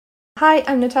Hi,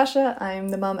 I'm Natasha. I'm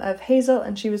the mum of Hazel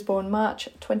and she was born March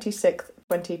 26th,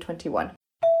 2021.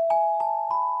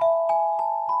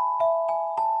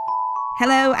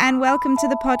 Hello and welcome to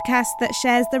the podcast that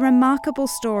shares the remarkable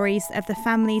stories of the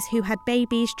families who had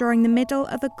babies during the middle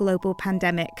of a global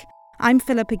pandemic. I'm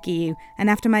Philippa Guiu, and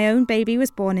after my own baby was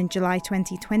born in July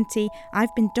 2020,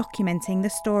 I've been documenting the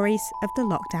stories of the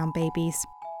lockdown babies.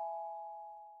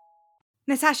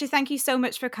 Natasha, thank you so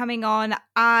much for coming on.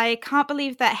 I can't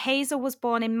believe that Hazel was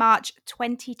born in March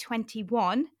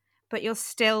 2021, but you're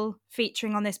still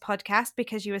featuring on this podcast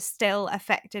because you were still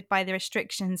affected by the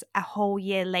restrictions a whole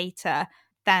year later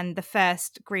than the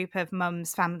first group of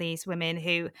mums, families, women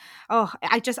who,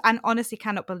 I honestly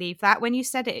cannot believe that. When you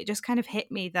said it, it just kind of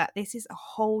hit me that this is a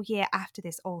whole year after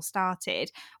this all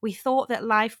started. We thought that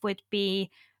life would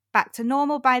be back to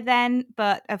normal by then,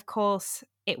 but of course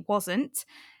it wasn't.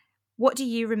 What do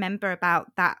you remember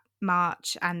about that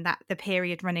March and the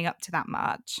period running up to that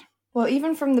March? Well,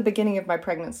 even from the beginning of my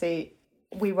pregnancy,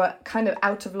 we were kind of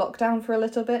out of lockdown for a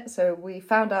little bit. So we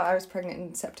found out I was pregnant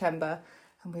in September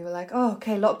and we were like, oh,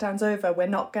 okay, lockdown's over. We're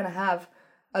not going to have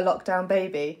a lockdown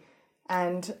baby.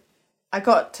 And I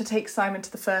got to take Simon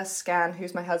to the first scan,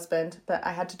 who's my husband, but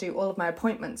I had to do all of my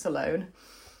appointments alone.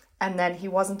 And then he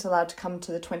wasn't allowed to come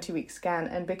to the 20-week scan.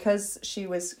 And because she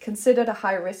was considered a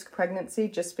high-risk pregnancy,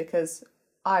 just because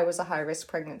I was a high-risk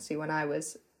pregnancy when I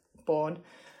was born,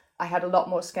 I had a lot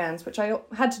more scans, which I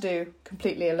had to do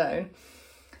completely alone.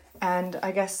 And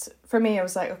I guess for me, I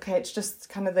was like, okay, it's just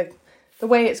kind of the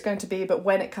way it's going to be. But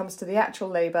when it comes to the actual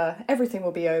labour, everything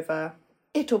will be over.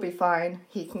 It'll be fine.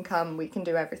 He can come. We can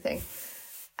do everything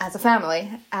as a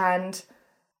family. And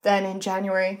then in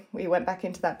January, we went back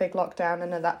into that big lockdown.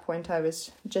 And at that point, I was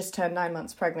just turned 9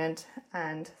 months pregnant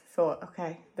and thought,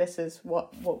 okay, this is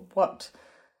what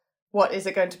is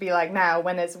it going to be like now?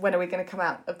 When are we going to come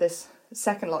out of this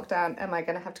second lockdown? Am I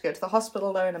going to have to go to the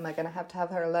hospital alone? Am I going to have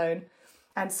her alone?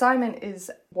 And Simon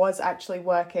was actually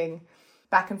working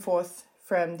back and forth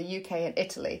from the UK and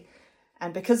Italy.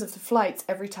 And because of the flights,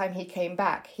 every time he came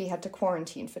back, he had to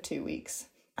quarantine for 2 weeks.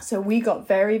 So we got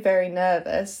very, very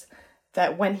nervous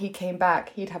that when he came back,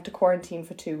 he'd have to quarantine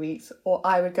for 2 weeks, or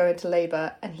I would go into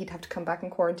labour and he'd have to come back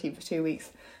and quarantine for 2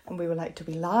 weeks. And we were like, do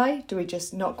we lie? Do we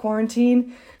just not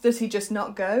quarantine? Does he just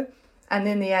not go? And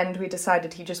in the end, we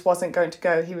decided he just wasn't going to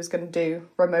go. He was going to do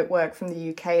remote work from the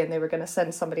UK and they were going to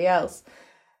send somebody else.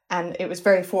 And it was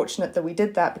very fortunate that we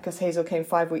did that because Hazel came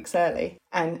 5 weeks early.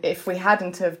 And if we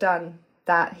hadn't have done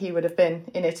that, he would have been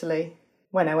in Italy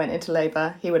when I went into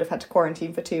labour. He would have had to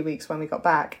quarantine for 2 weeks when we got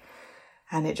back.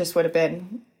 And it just would have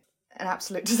been an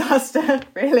absolute disaster,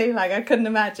 really. Like, I couldn't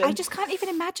imagine. I just can't even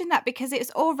imagine that because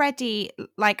it's already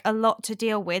like a lot to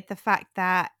deal with. The fact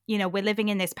that, we're living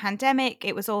in this pandemic.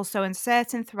 It was also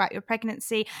uncertain throughout your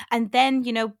pregnancy. And then,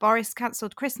 Boris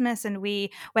cancelled Christmas and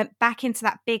we went back into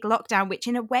that big lockdown, which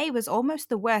in a way was almost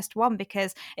the worst one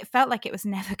because it felt like it was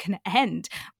never going to end.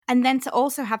 And then to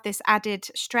also have this added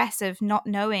stress of not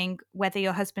knowing whether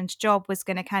your husband's job was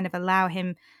going to kind of allow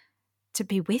him to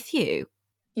be with you.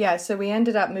 Yeah, so we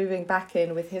ended up moving back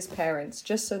in with his parents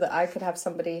just so that I could have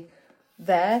somebody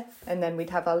there and then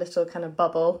we'd have our little kind of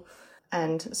bubble.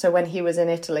 And so when he was in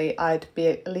Italy, I'd be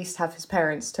at least have his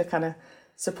parents to kind of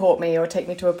support me or take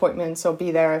me to appointments or be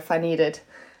there if I needed.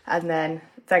 And then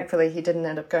thankfully he didn't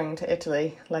end up going to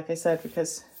Italy, like I said,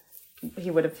 because he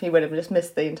would have just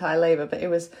missed the entire labour. But it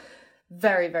was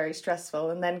very, very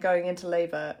stressful. And then going into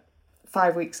labour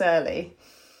 5 weeks early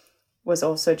was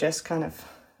also just kind of,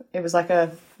 it was like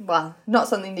not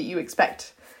something that you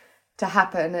expect to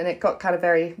happen. And it got kind of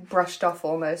very brushed off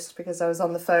almost because I was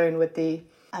on the phone with the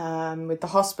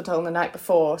hospital the night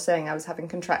before saying I was having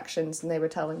contractions and they were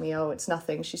telling me, oh, it's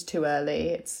nothing, she's too early,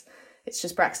 it's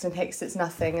just Braxton Hicks, it's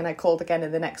nothing. And I called again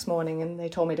in the next morning and they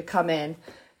told me to come in,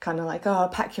 kind of like, oh,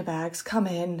 pack your bags, come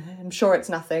in, I'm sure it's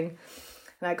nothing.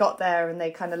 And I got there and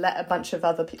they kind of let a bunch of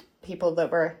other people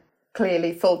that were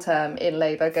clearly full-term in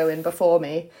labour go in before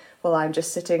me. Well, I'm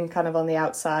just sitting kind of on the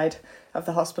outside of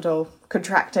the hospital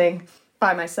contracting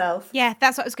by myself. Yeah,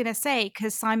 that's what I was going to say,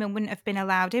 because Simon wouldn't have been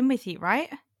allowed in with you, right?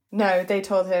 No, they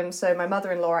told him. So my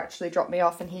mother-in-law actually dropped me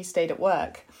off and he stayed at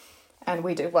work. And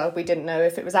we didn't know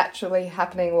if it was actually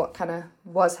happening, what kind of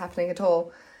was happening at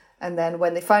all. And then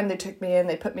when they finally took me in,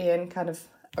 they put me in kind of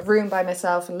a room by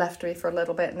myself and left me for a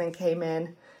little bit and then came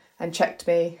in and checked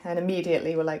me and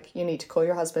immediately were like, you need to call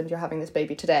your husband, you're having this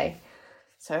baby today.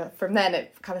 So from then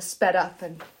it kind of sped up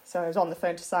and so I was on the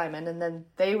phone to Simon and then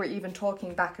they were even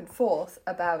talking back and forth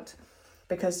about,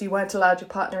 because you weren't allowed your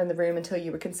partner in the room until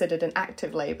you were considered in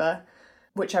active labour,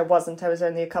 which I wasn't. I was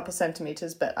only a couple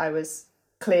centimetres, but I was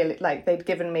clearly, like, they'd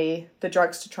given me the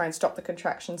drugs to try and stop the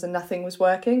contractions and nothing was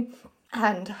working.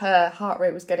 And her heart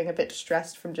rate was getting a bit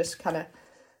distressed from just kind of,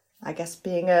 I guess,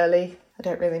 being early. I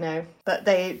don't really know. But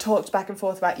they talked back and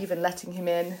forth about even letting him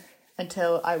in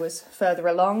until I was further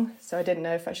along. So I didn't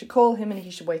know if I should call him and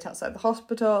he should wait outside the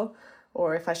hospital,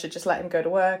 or if I should just let him go to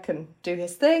work and do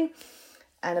his thing.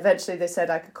 And eventually they said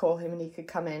I could call him and he could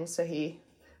come in. So he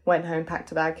went home,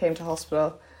 packed a bag, came to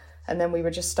hospital. And then we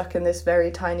were just stuck in this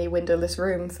very tiny windowless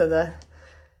room for the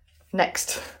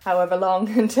next however long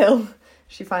until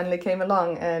she finally came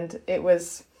along. And it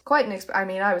was quite an I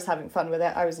mean, I was having fun with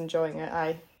it. I was enjoying it.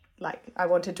 I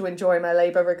wanted to enjoy my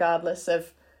labour regardless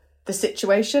of the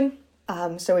situation.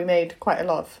 So we made quite a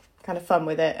lot of kind of fun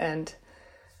with it and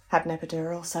had an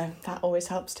epidural. So that always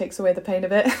helps, takes away the pain a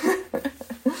bit.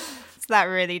 That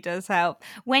really does help.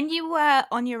 When you were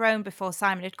on your own before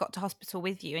Simon had got to hospital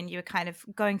with you and you were kind of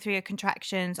going through your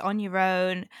contractions on your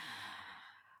own,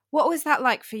 what was that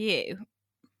like for you?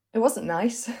 It wasn't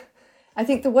nice. I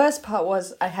think the worst part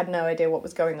was I had no idea what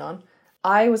was going on.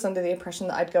 I was under the impression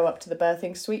that I'd go up to the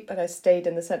birthing suite, but I stayed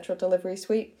in the central delivery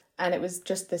suite, and it was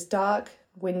just this dark,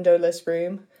 windowless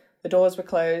room. The doors were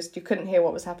closed. You couldn't hear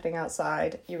what was happening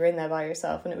outside. You were in there by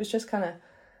yourself, and it was just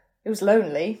it was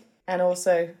lonely. And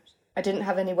also, I didn't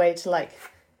have any way to, like,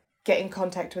 get in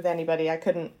contact with anybody.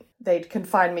 They'd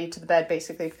confine me to the bed,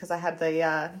 basically, because I had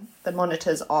the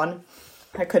monitors on.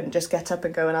 I couldn't just get up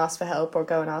and go and ask for help or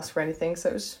go and ask for anything. So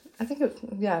it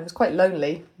was quite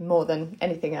lonely more than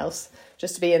anything else,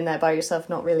 just to be in there by yourself,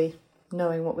 not really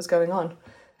knowing what was going on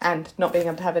and not being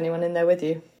able to have anyone in there with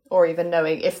you, or even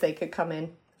knowing if they could come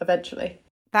in eventually.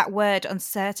 That word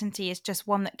uncertainty is just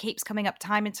one that keeps coming up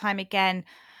time and time again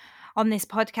on this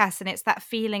podcast, and it's that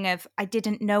feeling of I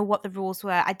didn't know what the rules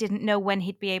were. I didn't know when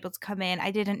he'd be able to come in.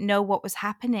 I didn't know what was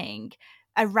happening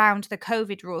around the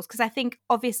COVID rules, because I think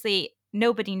obviously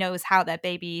nobody knows how their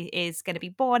baby is going to be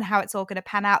born, how it's all going to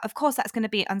pan out. Of course, that's going to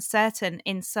be uncertain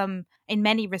in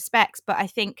many respects, but I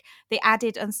think the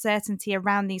added uncertainty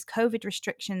around these COVID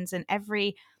restrictions and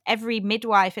every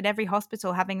midwife and every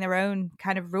hospital having their own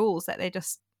kind of rules that they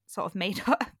just sort of made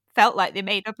up, felt like they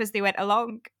made up as they went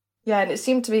along. Yeah, and it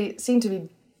seemed to be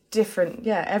different,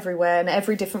 everywhere, and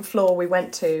every different floor we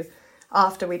went to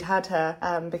after we'd had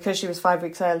her, because she was 5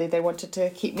 weeks early, they wanted to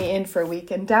keep me in for a week.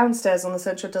 And downstairs on the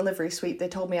central delivery suite, they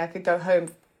told me I could go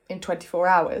home in 24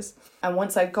 hours. And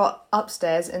once I got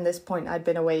upstairs, in this point, I'd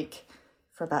been awake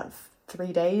for about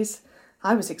 3 days.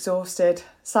 I was exhausted.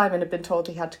 Simon had been told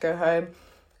he had to go home.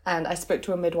 And I spoke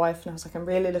to a midwife and I was like, I'm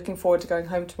really looking forward to going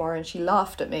home tomorrow. And she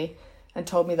laughed at me and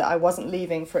told me that I wasn't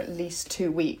leaving for at least 2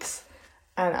 weeks.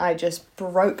 And I just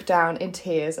broke down in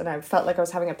tears and I felt like I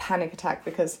was having a panic attack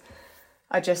because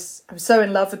I was so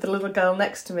in love with the little girl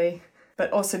next to me,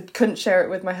 but also couldn't share it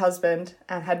with my husband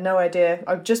and had no idea.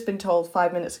 I'd just been told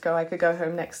 5 minutes ago I could go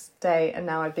home next day, and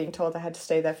now I'm being told I had to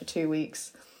stay there for 2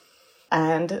 weeks.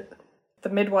 And the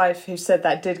midwife who said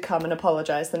that did come and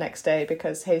apologise the next day,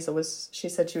 because she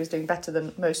said she was doing better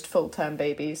than most full-term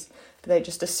babies, but they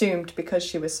just assumed because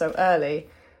she was so early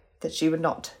that she would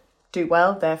not do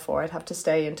well, therefore I'd have to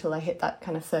stay until I hit that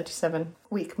kind of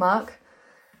 37-week mark.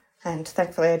 And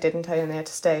thankfully I didn't. I only had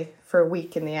to stay for a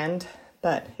week in the end.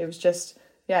 But it was just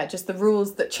the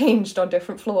rules that changed on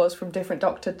different floors, from different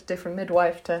doctor to different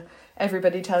midwife to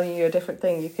everybody telling you a different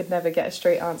thing. You could never get a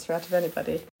straight answer out of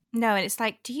anybody. No, and it's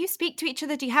like, do you speak to each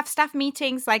other? Do you have staff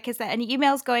meetings? Like, is there any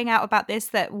emails going out about this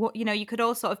that, you could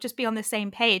all sort of just be on the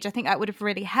same page? I think that would have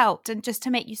really helped. And just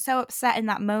to make you so upset in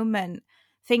that moment,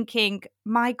 thinking,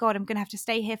 my God, I'm going to have to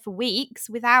stay here for weeks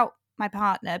without my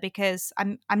partner, because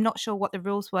I'm not sure what the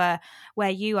rules were where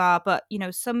you are, but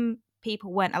some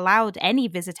people weren't allowed any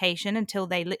visitation until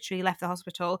they literally left the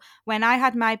hospital. When I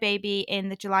had my baby in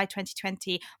the July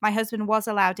 2020, my husband was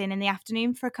allowed in the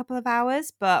afternoon for a couple of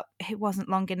hours, but it wasn't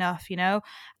long enough,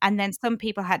 and then some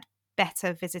people had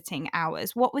better visiting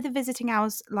hours. What were the visiting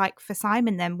hours like for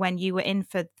Simon then when you were in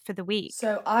for the week?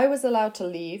 So I was allowed to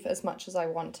leave as much as I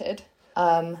wanted.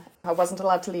 I wasn't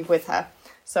allowed to leave with her.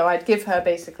 So I'd give her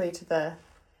basically to the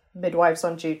midwives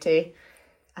on duty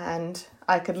and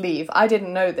I could leave. I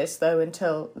didn't know this though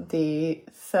until the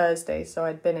Thursday, so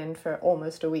I'd been in for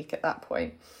almost a week at that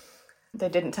point. They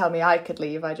didn't tell me I could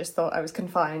leave. I just thought I was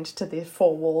confined to the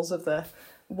four walls of the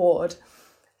ward.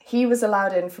 He was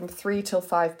allowed in from 3 till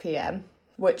 5 p.m,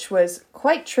 which was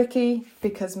quite tricky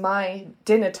because my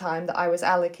dinner time that I was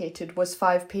allocated was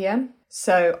 5 p.m.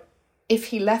 So if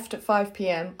he left at 5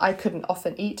 p.m, I couldn't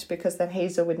often eat because then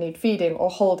Hazel would need feeding or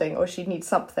holding, or she'd need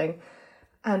something.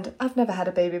 And I've never had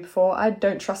a baby before. I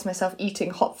don't trust myself eating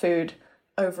hot food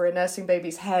over a nursing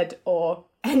baby's head or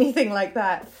anything like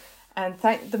that. And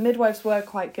the midwives were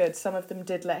quite good. Some of them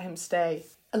did let him stay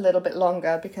a little bit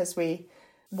longer because I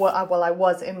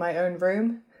was in my own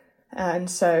room. And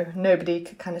so nobody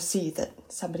could kind of see that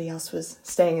somebody else was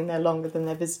staying in there longer than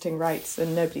their visiting rights,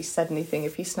 and nobody said anything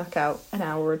if he snuck out an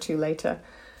hour or two later.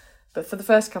 But for the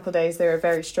first couple of days, they were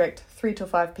very strict. 3 till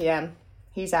 5 p.m,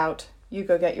 he's out, you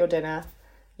go get your dinner,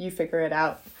 you figure it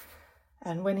out.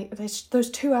 And when those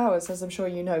 2 hours, as I'm sure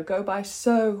you know, go by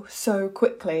so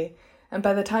quickly. And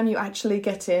by the time you actually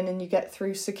get in and you get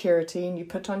through security and you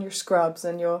put on your scrubs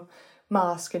and your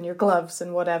mask and your gloves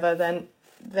and whatever, then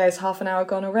there's half an hour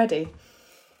gone already.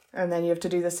 And then you have to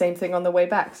do the same thing on the way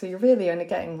back. So you're really only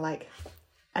getting like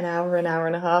an hour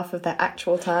and a half of their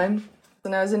actual time.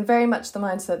 And I was in very much the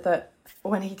mindset that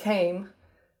when he came,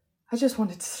 I just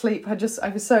wanted to sleep. I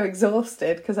was so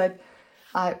exhausted because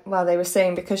they were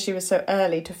saying because she was so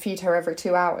early to feed her every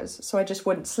 2 hours. So I just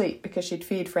wouldn't sleep because she'd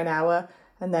feed for an hour.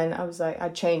 And then I was like,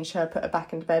 I'd change her, put her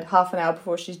back into bed half an hour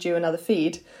before she's due another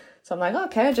feed. So I'm like,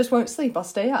 okay, I just won't sleep. I'll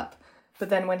stay up. But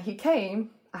then when he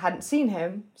came, I hadn't seen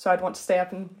him, so I'd want to stay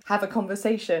up and have a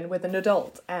conversation with an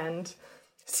adult and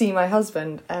see my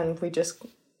husband. And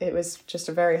it was just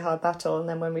a very hard battle. And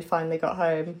then when we finally got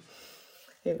home,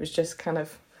 it was just kind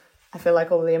of, I feel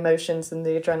like all the emotions and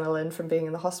the adrenaline from being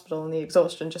in the hospital and the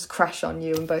exhaustion just crash on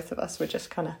you, and both of us were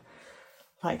just kind of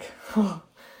like, oh.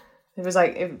 It was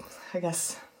like, I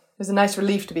guess, it was a nice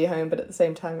relief to be home, but at the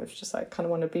same time, it was just like, kind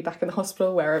of wanted to be back in the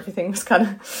hospital where everything was kind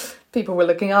of, people were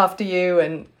looking after you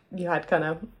and you had kind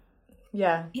of,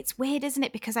 yeah. It's weird, isn't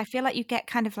it? Because I feel like you get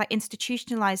kind of like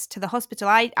institutionalized to the hospital.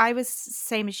 I was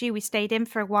same as you. We stayed in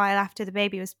for a while after the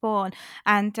baby was born,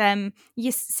 and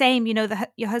same.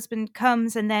 Your husband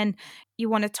comes, and then you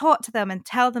want to talk to them and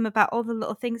tell them about all the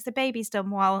little things the baby's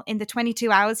done while in the 22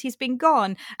 hours he's been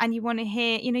gone, and you want to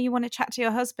hear, you want to chat to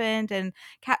your husband and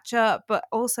catch up, but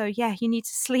also, yeah, you need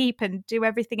to sleep and do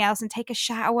everything else and take a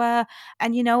shower,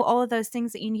 and all of those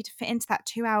things that you need to fit into that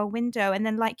 2-hour window, and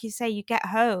then, like you say, you get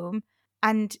home.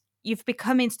 And you've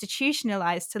become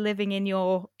institutionalized to living in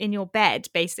your bed,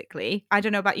 basically. I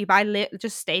don't know about you, but I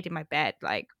just stayed in my bed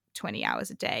like 20 hours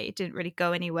a day. It didn't really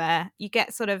go anywhere. You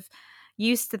get sort of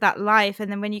used to that life.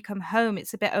 And then when you come home,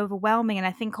 it's a bit overwhelming. And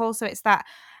I think also it's that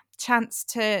chance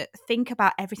to think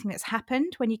about everything that's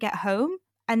happened when you get home.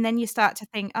 And then you start to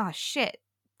think, oh, shit,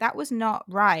 that was not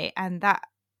right. And that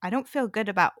I don't feel good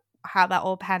about how that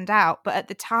all panned out. But at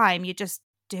the time, you just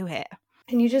do it.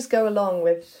 And you just go along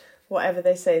with whatever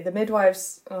they say. The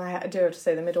midwives, I do have to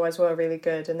say, the midwives were really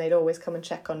good, and they'd always come and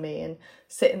check on me and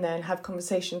sit in there and have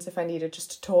conversations if I needed just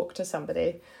to talk to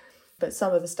somebody. But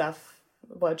some of the stuff,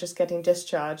 just getting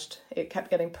discharged, it kept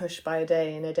getting pushed by a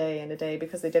day and a day and a day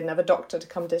because they didn't have a doctor to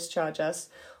come discharge us,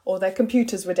 or their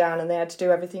computers were down and they had to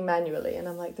do everything manually. And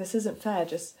I'm like, this isn't fair,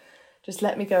 just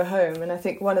let me go home. And I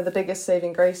think one of the biggest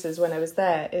saving graces when I was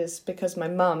there is because my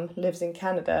mum lives in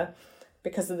Canada.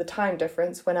 Because of the time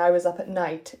difference, when I was up at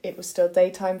night, it was still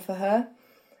daytime for her.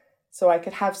 So I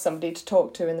could have somebody to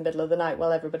talk to in the middle of the night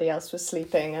while everybody else was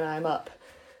sleeping, and I'm up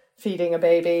feeding a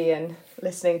baby and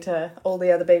listening to all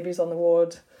the other babies on the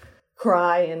ward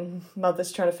cry and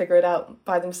mothers trying to figure it out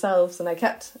by themselves. And I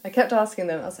kept asking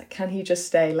them, I was like, can he just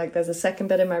stay? Like, there's a second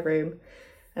bed in my room.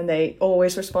 And they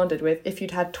always responded with, if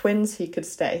you'd had twins, he could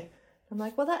stay. I'm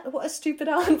like, well, what a stupid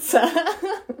answer.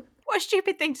 What a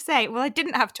stupid thing to say. Well, I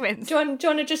didn't have twins. Do you want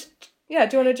to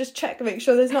just check, make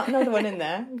sure there's not another one in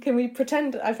there? Can we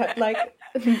pretend I've had, like,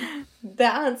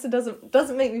 that answer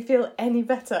doesn't make me feel any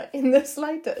better in the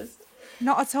slightest.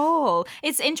 Not at all.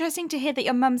 It's interesting to hear that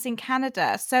your mum's in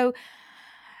Canada. So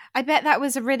I bet that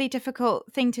was a really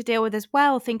difficult thing to deal with as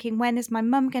well, thinking, when is my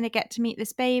mum going to get to meet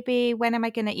this baby? When am I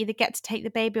going to either get to take the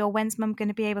baby, or when's mum going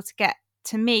to be able to get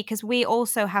to me? Because we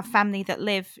also have family that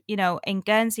live, in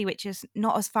Guernsey, which is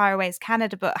not as far away as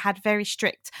Canada, but had very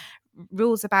strict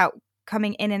rules about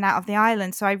coming in and out of the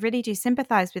island. So I really do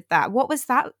sympathize with that. What was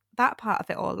that part of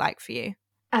it all like for you?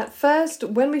 At first,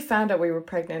 when we found out we were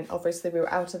pregnant, obviously we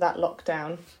were out of that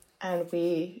lockdown, and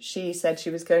she said she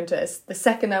was going to, the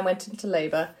second I went into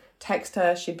labour, text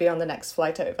her she'd be on the next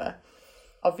flight over.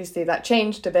 Obviously that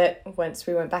changed a bit once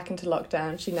we went back into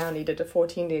lockdown. She now needed a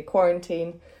 14-day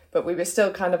quarantine. But we were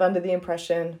still kind of under the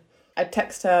impression I'd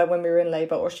text her when we were in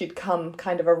labour, or she'd come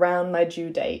kind of around my due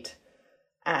date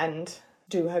and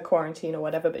do her quarantine or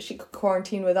whatever. But she could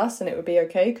quarantine with us and it would be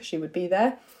okay because she would be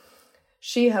there.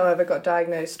 She, however, got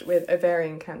diagnosed with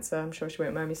ovarian cancer, I'm sure she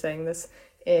won't mind me saying this,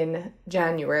 in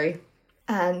January.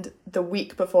 And the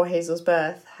week before Hazel's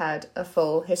birth had a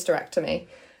full hysterectomy,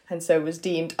 and so was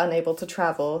deemed unable to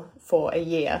travel for a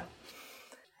year.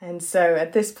 And so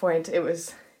at this point it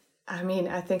was,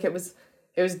 I think it was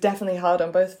it was definitely hard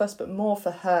on both of us, but more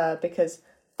for her because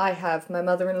I have my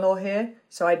mother-in-law here,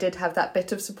 so I did have that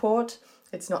bit of support.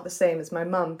 It's not the same as my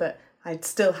mum, but I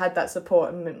still had that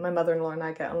support, and my mother-in-law and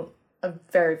I get on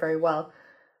very, very well.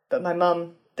 But my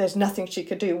mum, there's nothing she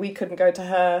could do. We couldn't go to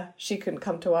her. She couldn't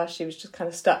come to us. She was just kind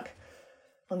of stuck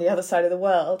on the other side of the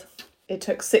world. It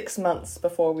took 6 months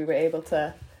before we were able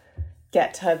to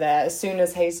get her there. As soon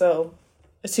as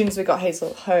we got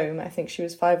Hazel home, I think she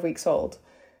was 5 weeks old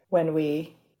when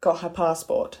we got her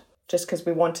passport, just because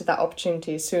we wanted that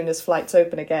opportunity. As soon as flights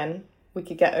open again, we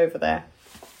could get over there.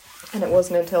 And it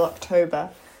wasn't until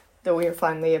October that we were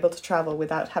finally able to travel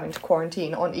without having to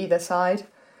quarantine on either side.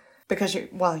 Because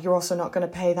you're also not going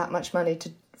to pay that much money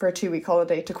for a 2-week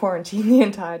holiday to quarantine the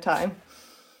entire time.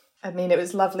 I mean, it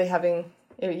was lovely having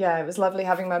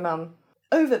my mum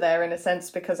over there in a sense,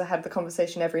 because I had the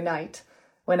conversation every night.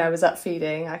 When I was up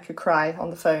feeding, I could cry on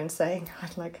the phone saying,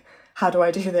 like, how do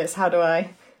I do this? How do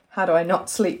I not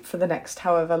sleep for the next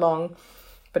however long?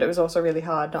 But it was also really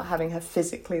hard not having her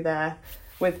physically there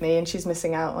with me, and she's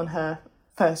missing out on her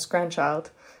first grandchild.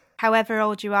 However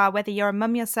old you are, whether you're a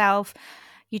mum yourself,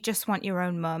 you just want your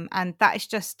own mum. And that is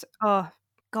just, oh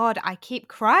God, I keep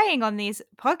crying on these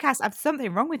podcasts. I have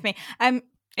something wrong with me.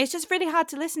 It's just really hard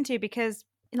to listen to because,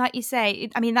 like you say,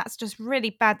 I mean, that's just really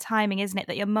bad timing, isn't it?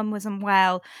 That your mum was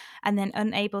unwell and then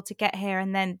unable to get here.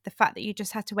 And then the fact that you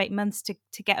just had to wait months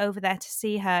to get over there to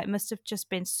see her, it must have just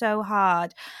been so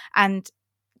hard. And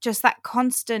just that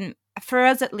constant, for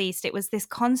us at least, it was this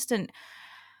constant,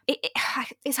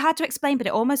 it's hard to explain, but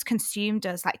it almost consumed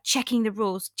us, like checking the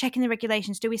rules, checking the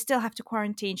regulations. Do we still have to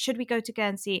quarantine? Should we go to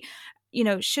Guernsey?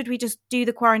 Should we just do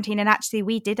the quarantine? And actually,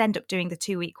 we did end up doing the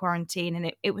 2-week quarantine,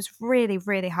 and it was really,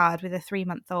 really hard with a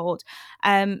 3-month-old.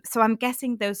 So I'm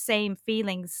guessing those same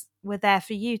feelings were there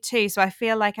for you too. So I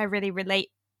feel like I really relate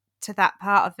to that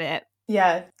part of it.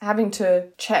 Yeah, having to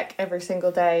check every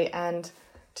single day and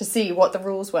to see what the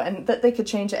rules were, and that they could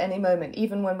change at any moment.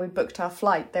 Even when we booked our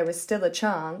flight, there was still a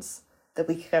chance that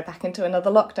we could go back into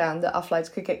another lockdown, that our flights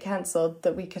could get cancelled,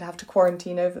 that we could have to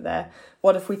quarantine over there.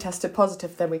 What if we tested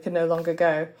positive, then we could no longer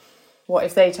go? What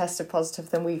if they tested positive,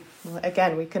 then we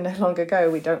can no longer go.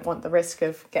 We don't want the risk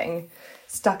of getting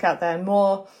stuck out there. And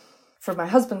more from my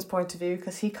husband's point of view,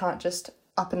 because he can't just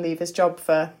up and leave his job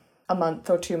for a month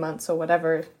or 2 months or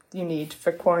whatever you need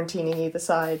for quarantining either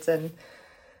sides and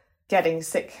getting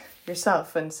sick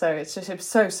yourself. And so it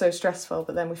was so stressful.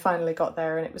 But then we finally got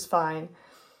there and it was fine.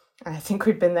 I think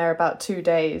we'd been there about 2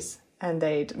 days and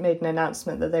they'd made an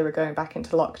announcement that they were going back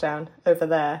into lockdown over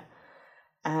there.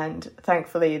 And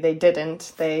thankfully they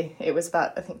didn't. It was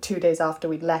about, I think, 2 days after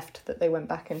we'd left that they went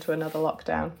back into another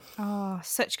lockdown. Oh,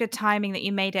 such good timing that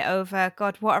you made it over.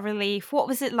 God, what a relief. What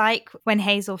was it like when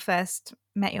Hazel first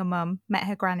met your mum, met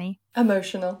her granny?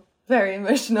 Emotional, very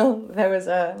emotional. There was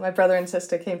my brother and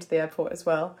sister came to the airport as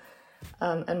well,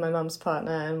 and my mum's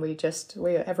partner, and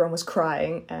everyone was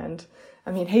crying. And I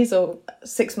mean, Hazel,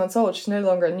 6 months old, she's no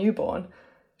longer a newborn.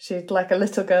 She's like a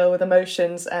little girl with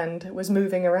emotions and was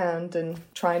moving around and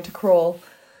trying to crawl.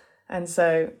 And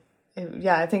so,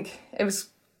 I think it was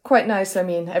quite nice. I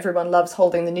mean, everyone loves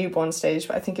holding the newborn stage,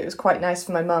 but I think it was quite nice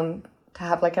for my mum to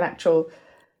have like an actual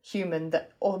human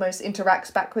that almost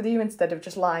interacts back with you instead of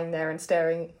just lying there and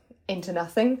staring into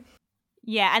nothing.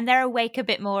 Yeah, and they're awake a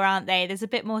bit more, aren't they? There's a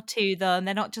bit more to them.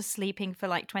 They're not just sleeping for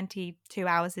like 22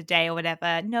 hours a day or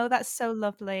whatever. No, that's so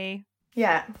lovely.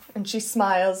 Yeah, and she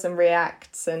smiles and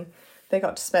reacts, and they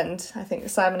got to spend, I think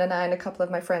Simon and I and a couple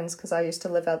of my friends, because I used to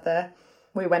live out there,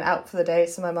 we went out for the day,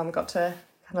 so my mum got to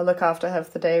kind of look after her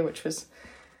for the day, which was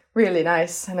really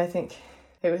nice. And I think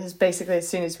it was basically as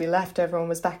soon as we left, everyone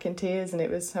was back in tears, and it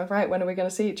was, all right, when are we going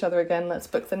to see each other again? Let's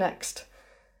book the next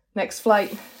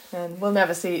flight. And we'll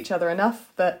never see each other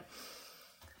enough, but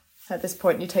at this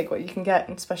point you take what you can get,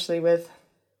 and especially with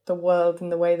the world and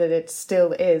the way that it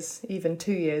still is, even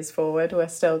 2 years forward, we're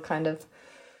still kind of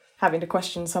having to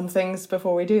question some things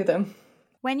before we do them.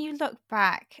 When you look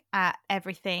back at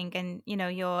everything and,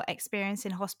 your experience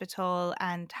in hospital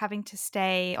and having to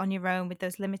stay on your own with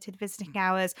those limited visiting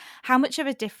hours, how much of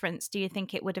a difference do you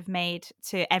think it would have made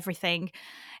to everything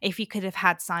if you could have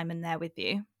had Simon there with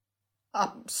you?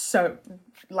 So,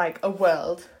 like a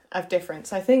world of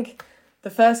difference. I think the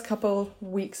first couple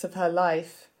weeks of her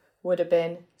life would have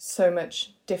been so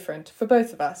much different for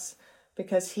both of us,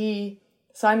 because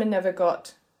Simon never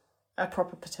got a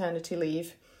proper paternity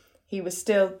leave. He was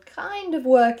still kind of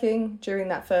working during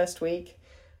that first week,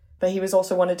 but he was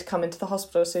also wanted to come into the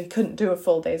hospital, so he couldn't do a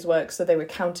full day's work, so they were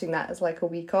counting that as like a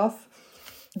week off.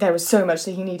 There was so much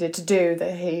that he needed to do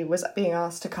that he was being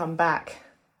asked to come back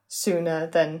sooner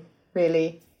than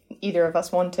really either of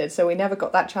us wanted. So we never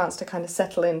got that chance to kind of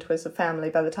settle into as a family.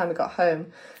 By the time we got home,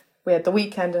 we had the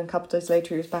weekend, and a couple of days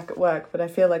later he was back at work. But I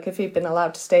feel like if he'd been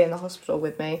allowed to stay in the hospital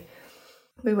with me,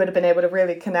 we would have been able to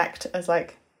really connect as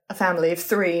like a family of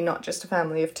 3, not just a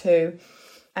family of 2.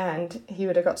 And he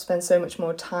would have got to spend so much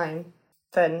more time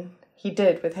than he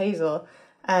did with Hazel.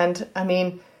 And I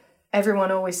mean,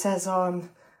 everyone always says, oh,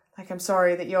 I'm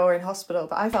sorry that you're in hospital,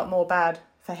 but I felt more bad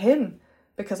for him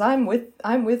because I'm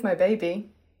with my baby.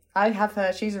 I have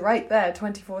her, she's right there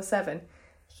 24/7.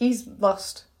 He's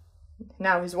lost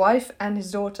now his wife and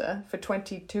his daughter for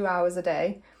 22 hours a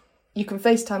day. You can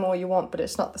FaceTime all you want, but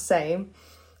it's not the same.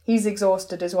 He's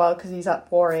exhausted as well because he's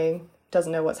up worrying,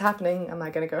 doesn't know what's happening. Am I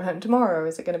going to go home tomorrow?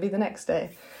 Is it going to be the next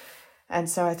day? And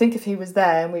so I think if he was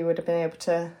there, and we would have been able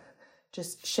to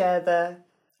just share the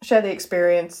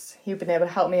experience. He'd been able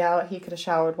to help me out. He could have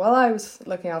showered while I was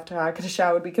looking after her. I could have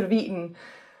showered. We could have eaten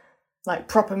like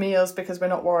proper meals because we're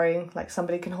not worrying like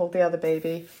somebody can hold the other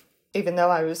baby. Even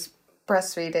though I was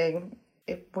breastfeeding,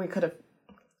 we could have,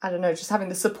 I don't know, just having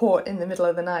the support in the middle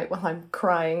of the night while I'm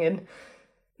crying and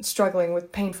struggling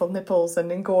with painful nipples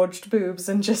and engorged boobs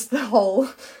and just the whole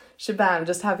shebang,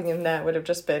 just having him there would have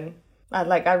just been,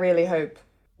 I really hope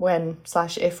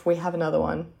when/if we have another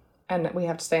one and we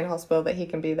have to stay in hospital that he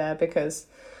can be there, because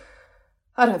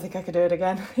I don't think I could do it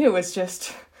again. It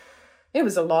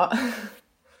was a lot.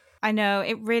 I know,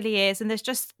 it really is. And there's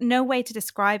just no way to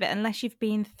describe it unless you've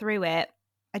been through it.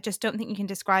 I just don't think you can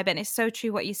describe it. And it's so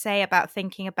true what you say about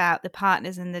thinking about the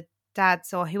partners and the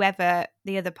dads or whoever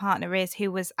the other partner is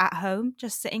who was at home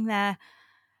just sitting there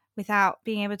without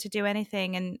being able to do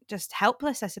anything and just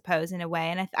helpless, I suppose, in a way.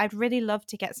 And I'd really love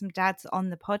to get some dads on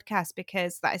the podcast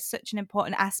because that is such an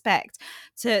important aspect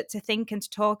to think and to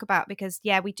talk about, because,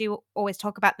 yeah, we do always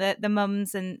talk about the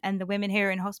mums and the women who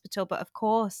are in hospital, but of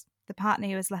course, the partner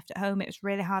who was left at home, it was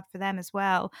really hard for them as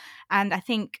well. And I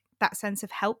think that sense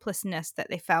of helplessness that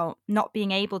they felt, not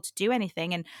being able to do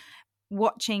anything and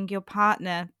watching your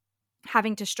partner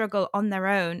having to struggle on their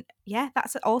own, yeah,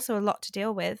 that's also a lot to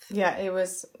deal with. Yeah, it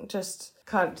was just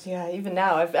even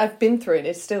now I've been through it.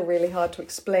 It's still really hard to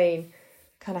explain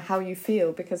kind of how you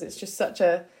feel, because it's just such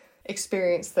a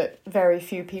experience that very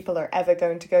few people are ever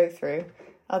going to go through,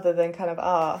 other than kind of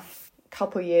our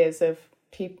couple years of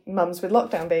mums with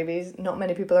lockdown babies. Not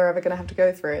many people are ever going to have to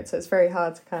go through it, so it's very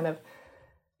hard to kind of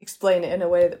explain it in a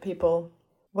way that people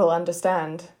will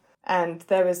understand. And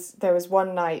there was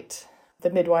one night the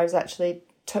midwives actually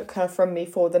took her from me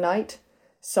for the night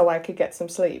so I could get some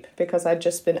sleep, because I'd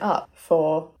just been up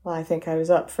for, well, I think I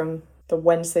was up from the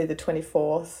Wednesday the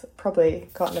 24th, probably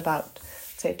gotten about,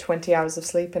 say, 20 hours of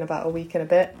sleep in about a week and a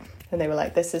bit. And they were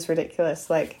like, this is ridiculous.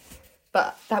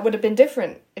 But that would have been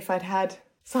different if I'd had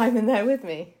Simon there with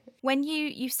me. When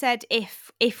you said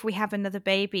if we have another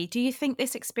baby, do you think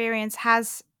this experience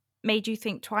has made you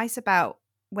think twice about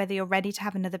whether you're ready to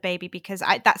have another baby? Because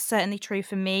that's certainly true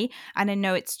for me, and I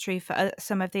know it's true for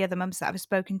some of the other mums that I've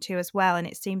spoken to as well. And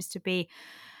it seems to be,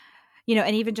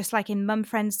 and even just like in mum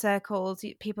friend circles,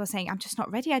 people are saying, I'm just not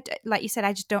ready. Like you said,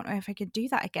 I just don't know if I could do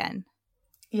that again.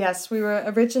 Yes, we were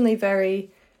originally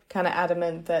very kind of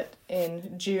adamant that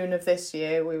in June of this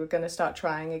year we were going to start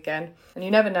trying again. And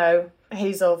you never know.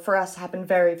 Hazel, for us, happened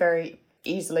very, very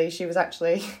easily.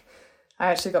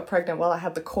 I actually got pregnant while I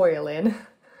had the coil in.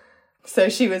 So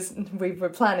we were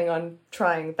planning on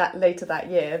trying that later that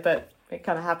year, but it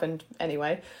kind of happened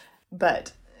anyway.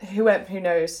 But who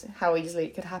knows how easily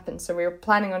it could happen. So we were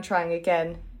planning on trying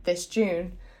again this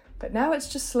June, but now it's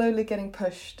just slowly getting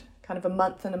pushed, kind of a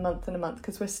month and a month and a month,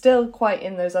 because we're still quite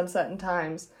in those uncertain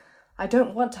times. I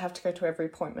don't want to have to go to every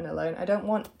appointment alone. I don't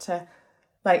want to,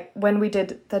 like when we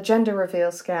did the gender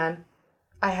reveal scan,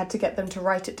 I had to get them to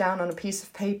write it down on a piece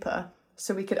of paper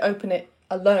so we could open it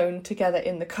alone together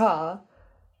in the car,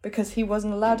 because he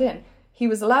wasn't allowed in. He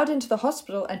was allowed into the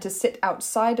hospital and to sit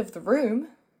outside of the room,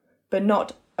 but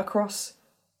not across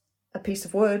a piece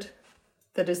of wood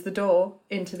that is the door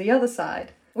into the other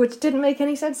side, which didn't make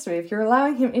any sense to me. If you're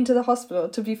allowing him into the hospital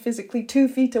to be physically 2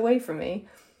 feet away from me,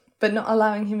 but not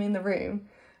allowing him in the room.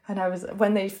 And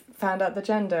when they found out the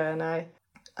gender, and I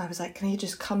was like, can he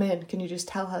just come in? Can you just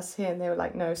tell us here? And they were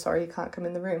like, no, sorry, you can't come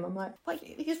in the room. I'm like, what?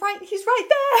 He's right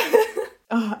there.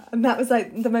 And that was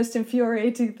like the most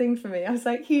infuriating thing for me. I was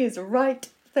like, he is right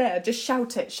there. Just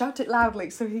shout it loudly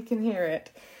so he can hear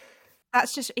it.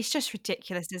 It's just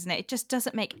ridiculous, isn't it? It just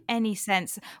doesn't make any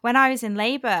sense. When I was in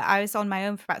labour, I was on my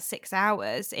own for about 6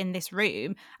 hours in this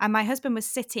room, and my husband was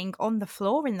sitting on the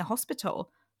floor in the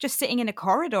hospital, just sitting in a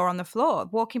corridor on the floor,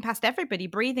 walking past everybody,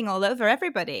 breathing all over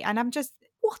everybody. And I'm just,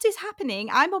 what is happening?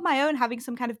 I'm on my own having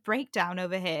some kind of breakdown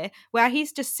over here where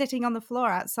he's just sitting on the floor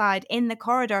outside in the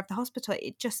corridor of the hospital.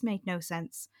 It just made no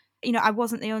sense. I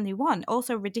wasn't the only one.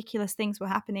 Also, ridiculous things were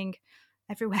happening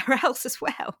everywhere else as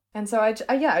well. And so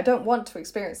I don't want to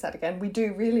experience that again. We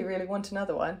do really, really want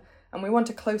another one, and we want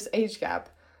a close age gap,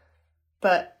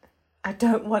 but I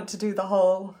don't want to do the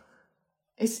whole,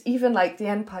 it's even like the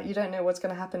end part, you don't know what's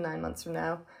going to happen 9 months from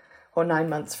now, or 9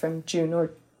 months from June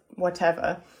or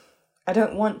whatever. I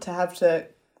don't want to have to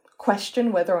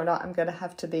question whether or not I'm going to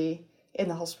have to be in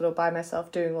the hospital by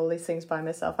myself, doing all these things by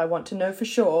myself. I want to know for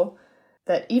sure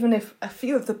that even if a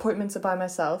few of the appointments are by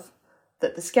myself,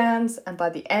 that the scans, and by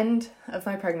the end of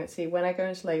my pregnancy, when I go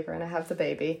into labour and I have the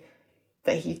baby,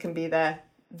 that he can be there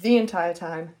the entire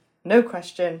time, no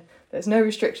question. There's no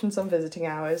restrictions on visiting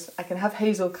hours. I can have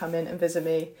Hazel come in and visit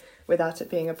me without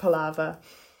it being a palaver.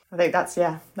 I think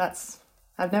that's,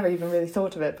 I've never even really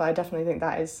thought of it, but I definitely think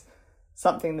that is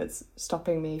something that's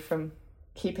stopping me from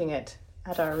keeping it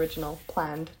at our original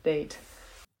planned date.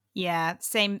 Yeah,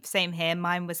 same here.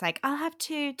 Mine was like, I'll have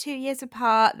 2 years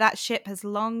apart. That ship has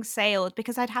long sailed,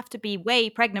 because I'd have to be way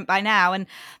pregnant by now. And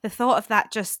the thought of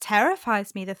that just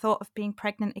terrifies me. The thought of being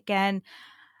pregnant again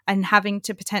and having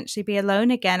to potentially be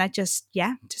alone again. I just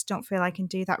don't feel I can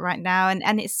do that right now.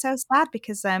 And it's so sad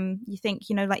because you think,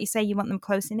 like you say, you want them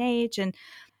close in age, and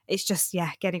it's just,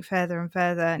 getting further and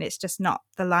further. And it's just not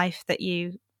the life that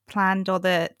you planned, or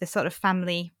the sort of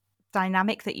family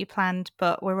dynamic that you planned,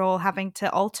 but we're all having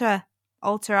to alter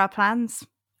our plans.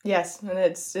 Yes, and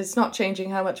it's not changing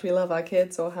how much we love our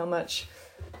kids or how much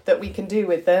that we can do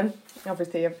with them.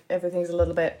 Obviously, everything's a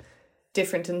little bit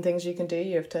different in things you can do.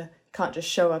 You can't just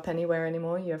show up anywhere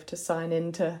anymore. You have to sign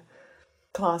into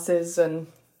classes and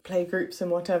play groups and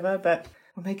whatever, but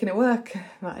we're making it work.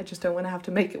 I just don't want to have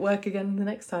to make it work again the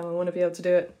next time. I want to be able to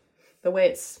do it the way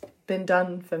it's been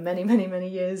done for many, many, many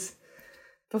years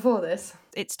before this.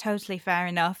 It's totally fair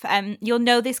enough. You'll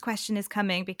know this question is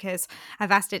coming because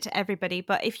I've asked it to everybody,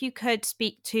 but if you could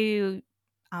speak to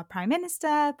our Prime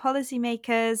Minister,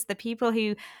 policymakers, the people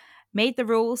who made the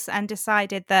rules and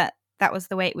decided that that was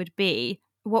the way it would be,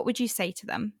 what would you say to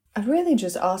them? I'd really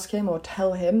just ask him or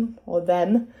tell him or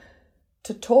them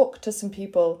to talk to some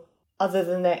people other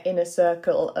than their inner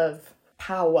circle of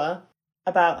power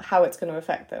about how it's going to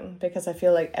affect them, because I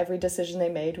feel like every decision they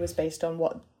made was based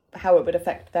on how it would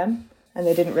affect them, and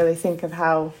they didn't really think of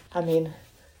how,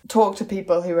 talk to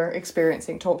people who are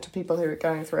talk to people who are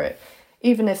going through it.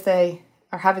 Even if they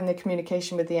are having the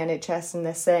communication with the NHS and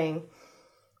they're saying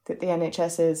that the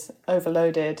NHS is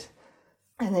overloaded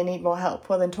and they need more help,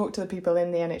 well then talk to the people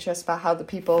in the NHS about how the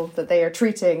people that they are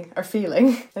treating are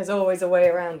feeling. There's always a way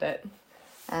around it,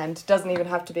 and it doesn't even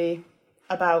have to be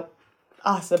about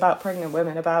us, about pregnant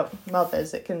women, about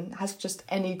mothers. It has just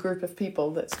any group of people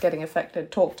that's getting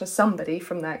affected. Talk to somebody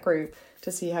from that group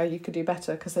to see how you could do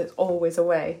better, because there's always a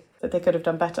way that they could have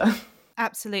done better.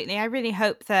 Absolutely. I really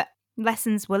hope that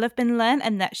lessons will have been learned,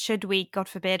 and that should we, God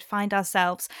forbid, find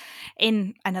ourselves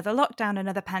in another lockdown,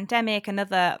 another pandemic,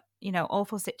 another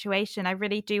awful situation, I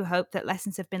really do hope that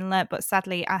lessons have been learnt. But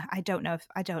sadly, I don't know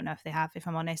if they have, if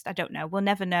I'm honest. I don't know. We'll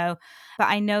never know. But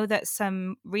I know that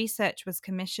some research was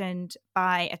commissioned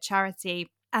by a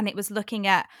charity, and it was looking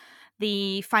at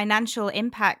the financial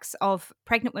impacts of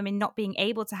pregnant women not being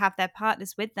able to have their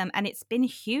partners with them. And it's been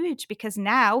huge, because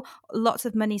now lots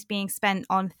of money's being spent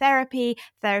on therapy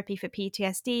for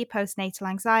PTSD, postnatal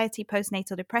anxiety,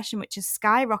 postnatal depression, which has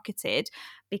skyrocketed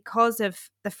because of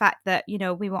the fact that,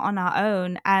 we were on our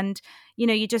own. And,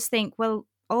 you just think, well,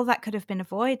 all that could have been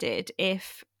avoided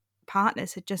if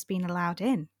partners had just been allowed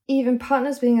in. Even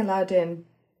partners being allowed in.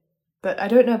 But I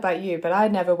don't know about you, but I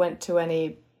never went to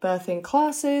any birthing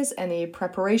classes, any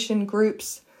preparation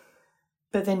groups.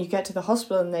 But then you get to the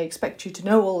hospital and they expect you to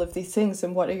know all of these things,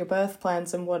 and what are your birth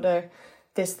plans, and what are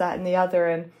this, that and the other,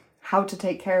 and how to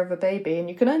take care of a baby. And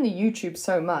you can only YouTube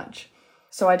so much.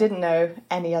 So I didn't know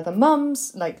any other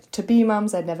mums, like to-be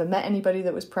mums. I'd never met anybody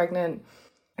that was pregnant.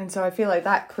 And so I feel like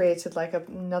that created like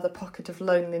another pocket of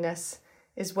loneliness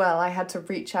as well. I had to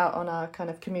reach out on our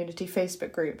kind of community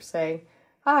Facebook group saying,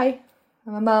 hi,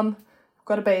 I'm a mum, I've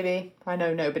got a baby, I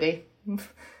know nobody.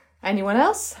 Anyone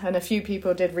else? And a few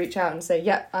people did reach out and say,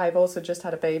 yeah, I've also just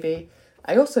had a baby,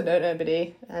 I also know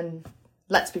nobody, and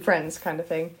let's be friends kind of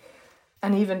thing.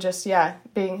 And even just,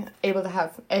 being able to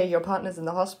have, your partners in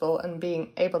the hospital, and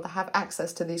being able to have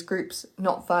access to these groups,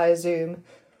 not via Zoom,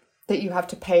 that you have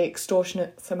to pay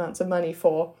extortionate amounts of money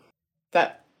for,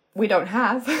 that we don't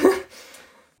have.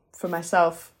 For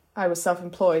myself, I was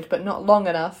self-employed, but not long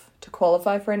enough to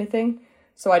qualify for anything.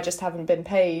 So I just haven't been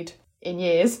paid in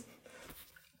years.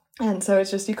 And so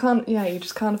it's just, you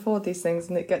just can't afford these things,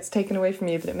 and it gets taken away from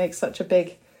you, but it makes such a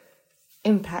big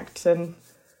impact. And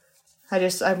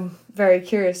I'm very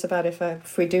curious about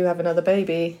if we do have another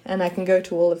baby and I can go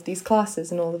to all of these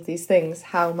classes and all of these things,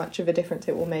 how much of a difference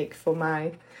it will make for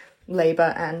my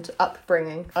labour and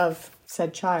upbringing of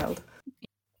said child.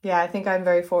 Yeah, I think I'm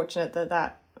very fortunate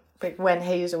that when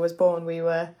Hazel was born, we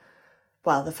were,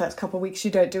 well, the first couple of weeks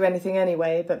you don't do anything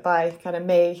anyway, but by kind of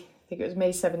May, I think it was May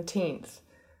 17th,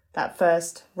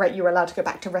 you were allowed to go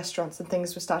back to restaurants and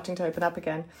things were starting to open up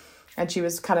again. And she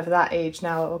was kind of that age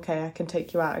now, okay, I can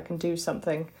take you out, I can do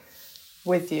something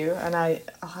with you. And I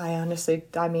honestly,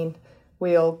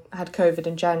 we all had COVID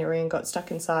in January and got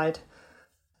stuck inside.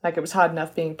 Like, it was hard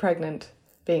enough being pregnant,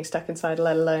 being stuck inside,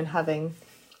 let alone having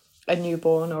a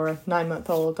newborn or a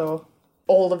 9-month-old, or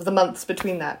all of the months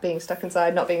between that, being stuck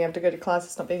inside, not being able to go to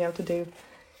classes, not being able to do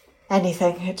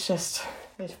anything. It's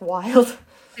wild.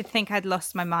 I think I'd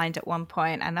lost my mind at one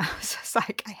point, and I was just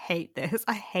like, I hate this.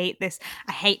 I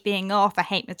hate being off. I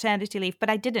hate maternity leave. But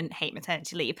I didn't hate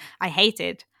maternity leave. I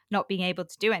hated not being able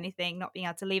to do anything, not being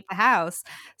able to leave the house.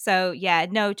 So yeah,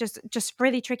 no, just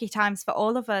really tricky times for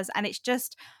all of us. And it's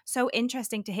just so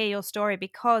interesting to hear your story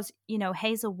because,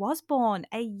 Hazel was born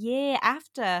a year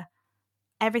after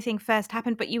everything first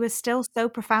happened, but you were still so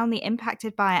profoundly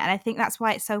impacted by it. And I think that's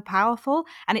why it's so powerful.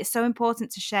 And it's so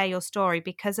important to share your story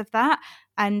because of that.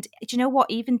 And do you know what?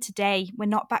 Even today, we're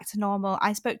not back to normal.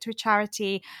 I spoke to a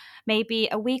charity maybe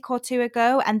a week or two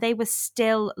ago, and they were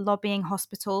still lobbying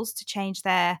hospitals to change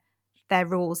their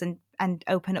rules and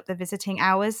open up the visiting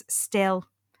hours still.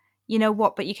 You know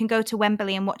what? But you can go to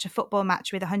Wembley and watch a football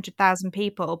match with 100,000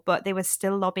 people, but they were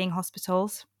still lobbying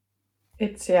hospitals.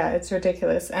 It's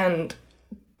ridiculous. And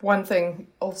one thing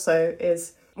also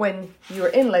is when you're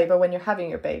in labour, when you're having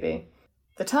your baby,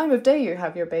 the time of day you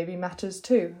have your baby matters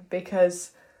too, because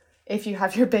if you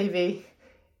have your baby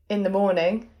in the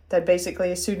morning, then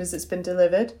basically as soon as it's been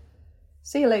delivered,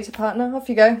 see you later, partner, off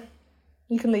you go.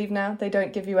 You can leave now. They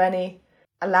don't give you any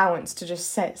allowance to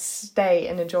just stay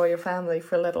and enjoy your family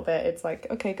for a little bit. It's like,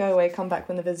 okay, go away, come back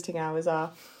when the visiting hours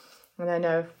are. And I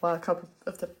know, well, a couple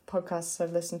of the podcasts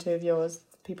I've listened to of yours,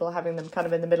 people are having them kind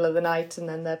of in the middle of the night, and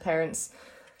then their parents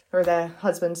or their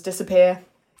husbands disappear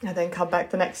and then come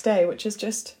back the next day, which is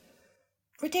just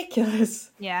ridiculous.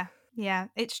 Yeah,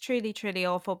 it's truly, truly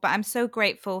awful. But I'm so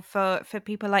grateful for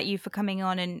people like you for coming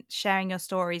on and sharing your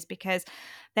stories because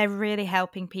they're really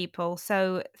helping people.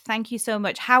 So thank you so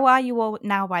much. How are you all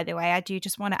now, by the way? I do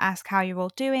just want to ask how you're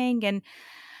all doing and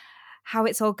how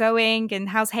it's all going, and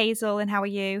how's Hazel and how are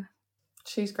you?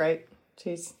 She's great.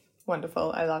 She's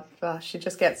wonderful. I love she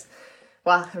just gets,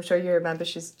 well, I'm sure you remember,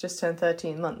 she's just turned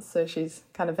 13 months, so she's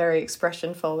kind of very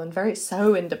expressionful and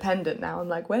so independent now. I'm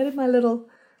like, where did my little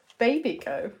baby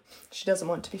go? She doesn't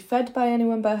want to be fed by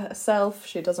anyone but herself.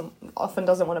 She often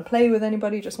doesn't want to play with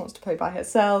anybody, just wants to play by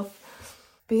herself.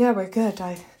 But yeah, we're good.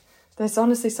 There's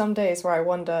honestly some days where I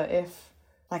wonder if,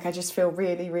 like, I just feel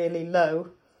really, really low.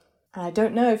 And I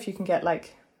don't know if you can get,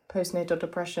 like, postnatal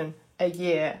depression a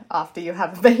year after you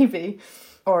have a baby,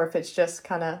 or if it's just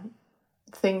kind of,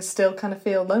 things still kind of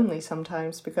feel lonely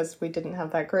sometimes because we didn't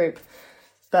have that group.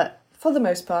 But for the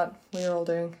most part, we are all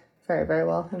doing very, very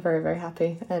well and very, very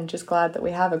happy, and just glad that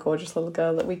we have a gorgeous little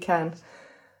girl that we can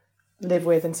live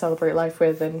with and celebrate life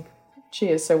with. And she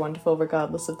is so wonderful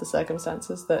regardless of the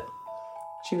circumstances that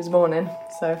she was born in.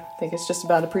 So I think it's just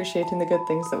about appreciating the good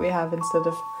things that we have instead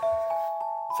of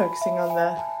focusing on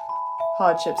the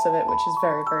hardships of it, which is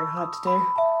very, very hard to do.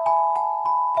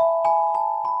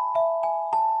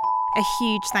 A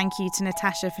huge thank you to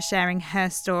Natasha for sharing her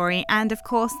story, and of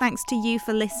course thanks to you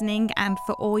for listening and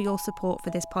for all your support for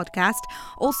this podcast.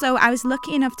 Also, I was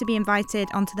lucky enough to be invited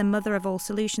onto the Mother of All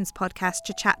Solutions podcast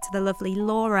to chat to the lovely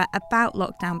Laura about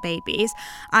lockdown babies.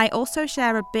 I also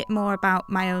share a bit more about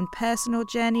my own personal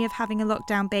journey of having a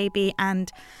lockdown baby and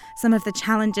some of the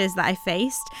challenges that I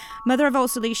faced. Mother of All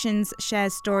Solutions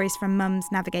shares stories from mums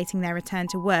navigating their return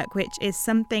to work, which is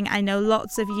something I know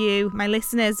lots of you, my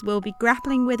listeners, will be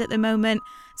grappling with at the moment.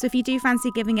 So if you do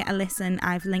fancy giving it a listen,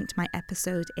 I've linked my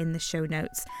episode in the show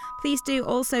notes. Please do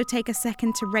also take a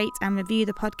second to rate and review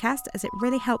the podcast, as it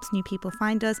really helps new people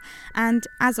find us. And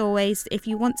as always, if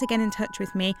you want to get in touch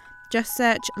with me, just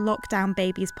search Lockdown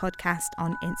Babies Podcast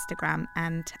on Instagram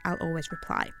and I'll always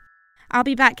reply. I'll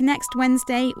be back next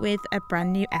Wednesday with a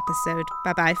brand new episode.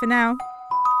 Bye bye for now.